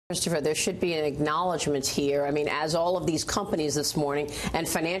Christopher, there should be an acknowledgement here. I mean, as all of these companies this morning and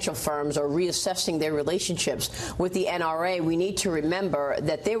financial firms are reassessing their relationships with the NRA, we need to remember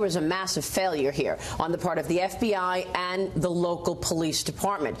that there was a massive failure here on the part of the FBI and the local police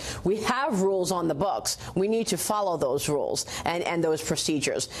department. We have rules on the books. We need to follow those rules and those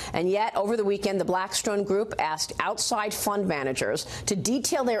procedures. And yet, over the weekend, the Blackstone Group asked outside fund managers to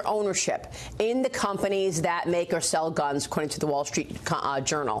detail their ownership in the companies that make or sell guns, according to the Wall Street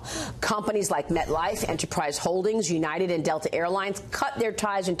Journal. Companies like MetLife, Enterprise Holdings, United and Delta Airlines cut their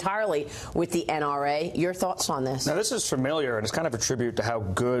ties entirely with the NRA. Your thoughts on this? Now, this is familiar, and it's kind of a tribute to how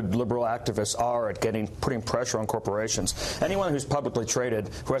good liberal activists are at putting pressure on corporations. Anyone who's publicly traded,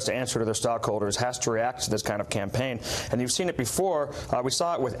 who has to answer to their stockholders, has to react to this kind of campaign. And you've seen it before. We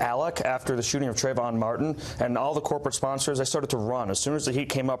saw it with ALEC after the shooting of Trayvon Martin, and all the corporate sponsors, they started to run. As soon as the heat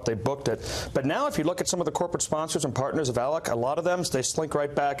came up, they booked it. But now, if you look at some of the corporate sponsors and partners of ALEC, a lot of them, they slink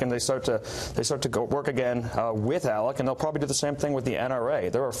right back and they start to go work again with ALEC, and they'll probably do the same thing with the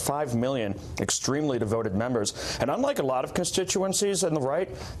NRA. There are 5 million extremely devoted members, and unlike a lot of constituencies on the right,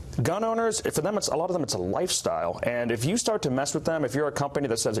 gun owners, for them, a lot of them, it's a lifestyle. And if you start to mess with them, if you're a company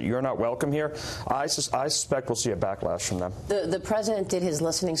that says that you're not welcome here, I suspect we'll see a backlash from them. The president did his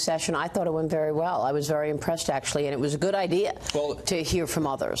listening session. I thought it went very well. I was very impressed, actually, and it was a good idea to hear from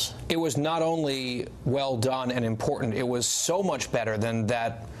others. It was not only well done and important, it was so much better than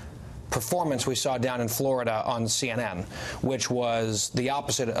that performance we saw down in Florida on CNN, which was the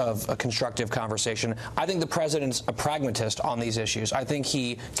opposite of a constructive conversation. I think the president's a pragmatist on these issues. I think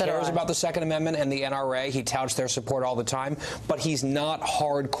he cares about the Second Amendment and the NRA. He touts their support all the time, but he's not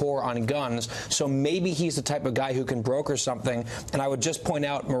hardcore on guns. So maybe he's the type of guy who can broker something. And I would just point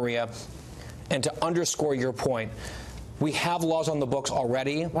out, Maria, and to underscore your point, we have laws on the books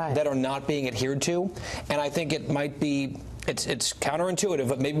already that are not being adhered to, and I think it might be it's counterintuitive,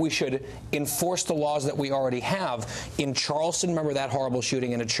 but maybe we should enforce the laws that we already have. In Charleston, remember that horrible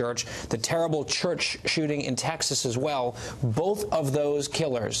shooting in a church, the terrible church shooting in Texas as well. Both of those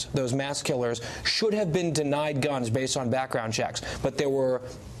killers, those mass killers, should have been denied guns based on background checks, but there were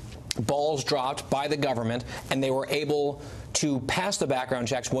balls dropped by the government, and they were able to pass the background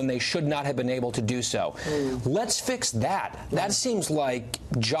checks when they should not have been able to do so. Let's fix that. That seems like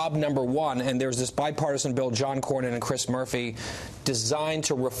job number one, and there's this bipartisan bill, John Cornyn and Chris Murphy, designed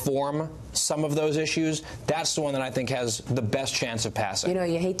to reform some of those issues. That's the one that I think has the best chance of passing. You know,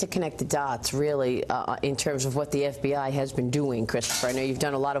 you hate to connect the dots, really, in terms of what the FBI has been doing, Christopher. I know you've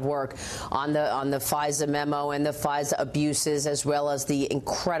done a lot of work on the FISA memo and the FISA abuses, as well as the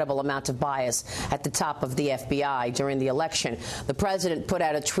incredible amount of bias at the top of the FBI during the election. The president put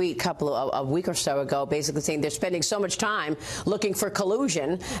out a tweet a week or so ago, basically saying they're spending so much time looking for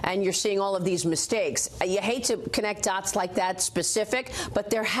collusion, and you're seeing all of these mistakes. You hate to connect dots like that specific, but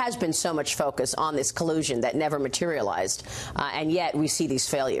there has been so much focus on this collusion that never materialized, and yet we see these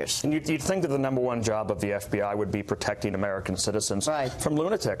failures. And you'd think that the number one job of the FBI would be protecting American citizens from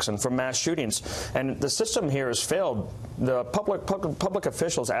lunatics and from mass shootings, and the system here has failed. The public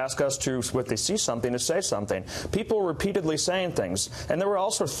officials ask us to, if they see something, to say something. People repeatedly saying things, and there were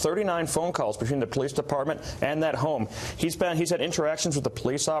also 39 phone calls between the police department and that home. He's had interactions with the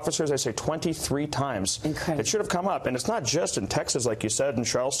police officers, I say 23 times. Incredible. It should have come up, and it's not just in Texas, like you said, in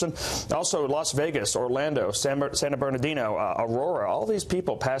Charleston, also Las Vegas, Orlando, Santa Bernardino, Aurora. All these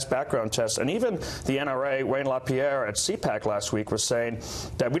people passed background tests, and even the NRA, Wayne LaPierre at CPAC last week was saying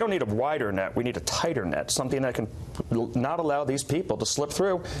that we don't need a wider net, we need a tighter net, something that can not allow these people to slip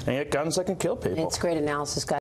through and get guns that can kill people. It's great analysis, guys.